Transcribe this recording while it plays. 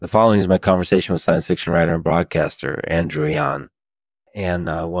The following is my conversation with science fiction writer and broadcaster Druyan, and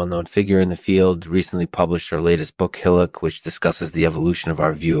a well-known figure in the field. Recently published her latest book, Hillock, which discusses the evolution of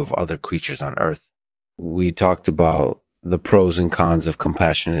our view of other creatures on Earth. We talked about the pros and cons of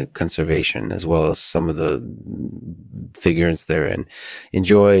compassionate conservation, as well as some of the figurants therein.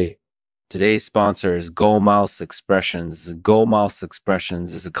 Enjoy. Today's sponsor is Goal Mouse Expressions. Goal Mouse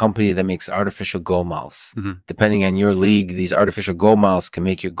Expressions is a company that makes artificial goal mouse. Depending on your league, these artificial goal mouse can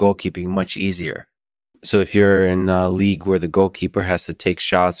make your goalkeeping much easier. So if you're in a league where the goalkeeper has to take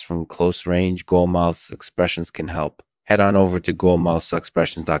shots from close range, Goal Mouse Expressions can help. Head on over to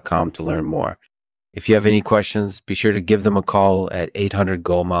goalmouseexpressions.com to learn more. If you have any questions, be sure to give them a call at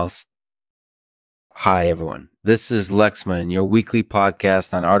 800-GOAL-MOUSE. Hi, everyone. This is Lexman, your weekly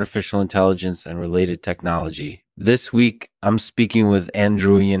podcast on artificial intelligence and related technology. This week, I'm speaking with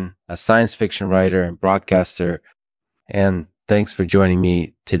Druyan, a science fiction writer and broadcaster, and thanks for joining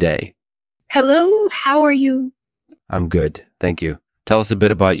me today. Hello, how are you? I'm good, thank you. Tell us a bit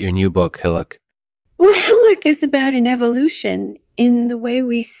about your new book, Hillock. Well, Hillock is about an evolution in the way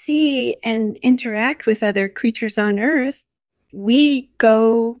we see and interact with other creatures on Earth. We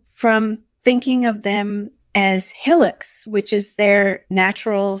go from thinking of them as hillocks, which is their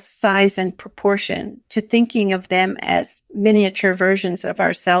natural size and proportion, to thinking of them as miniature versions of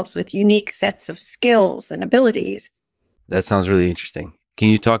ourselves with unique sets of skills and abilities. That sounds really interesting. Can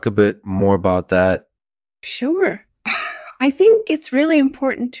you talk a bit more about that? Sure. I think it's really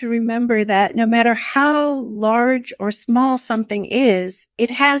important to remember that no matter how large or small something is,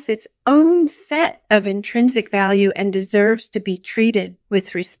 it has its own set of intrinsic value and deserves to be treated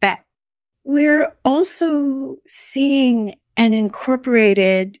with respect. We're also seeing an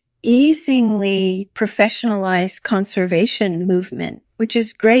incorporated, easily professionalized conservation movement, which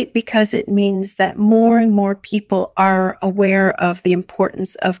is great because it means that more and more people are aware of the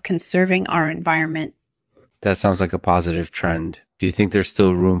importance of conserving our environment. That sounds like a positive trend. Do you think there's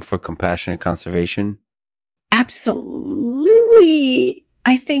still room for compassionate conservation? Absolutely.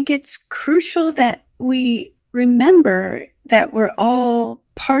 I think it's crucial that we remember that we're all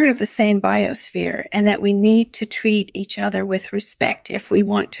part of the same biosphere and that we need to treat each other with respect if we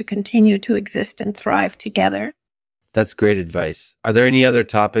want to continue to exist and thrive together. That's great advice. Are there any other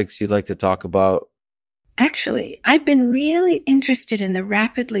topics you'd like to talk about? Actually, I've been really interested in the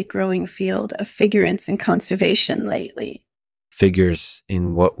rapidly growing field of figurants in conservation lately. Figures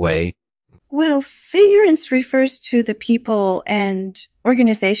in what way? Well, figurants refers to the people and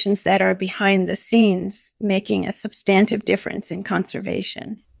organizations that are behind the scenes making a substantive difference in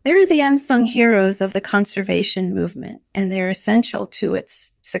conservation. They're the unsung heroes of the conservation movement, and they're essential to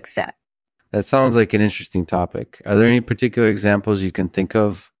its success. That sounds like an interesting topic. Are there any particular examples you can think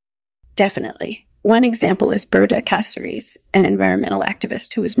of? Definitely. One example is Berta Cáceres, an environmental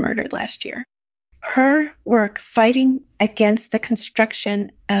activist who was murdered last year. Her work fighting against the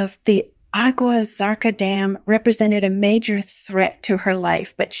construction of the Agua Zarca Dam represented a major threat to her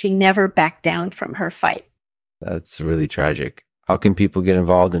life, but she never backed down from her fight. That's really tragic. How can people get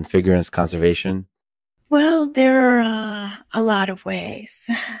involved in figurants conservation? Well, there are a lot of ways.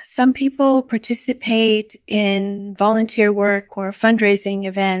 Some people participate in volunteer work or fundraising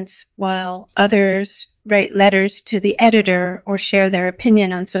events, while others write letters to the editor or share their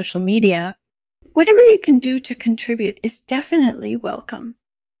opinion on social media. Whatever you can do to contribute is definitely welcome.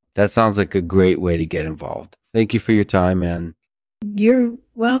 That sounds like a great way to get involved. Thank you for your time, man. You're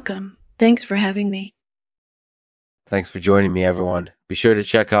welcome. Thanks for having me. Thanks for joining me, everyone. Be sure to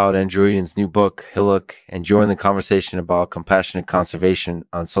check out Druyan's new book, Hillock, and join the conversation about compassionate conservation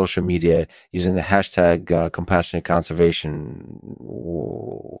on social media using the hashtag compassionate conservation.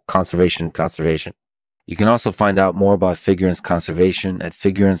 You can also find out more about figurants conservation at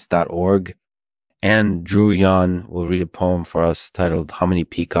figurants.org. And Druyan will read a poem for us titled How Many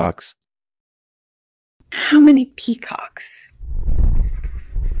Peacocks? How many peacocks?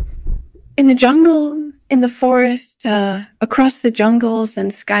 In the jungle, in the forest, across the jungles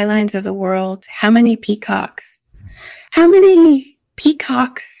and skylines of the world, how many peacocks? How many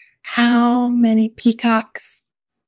peacocks? How many peacocks?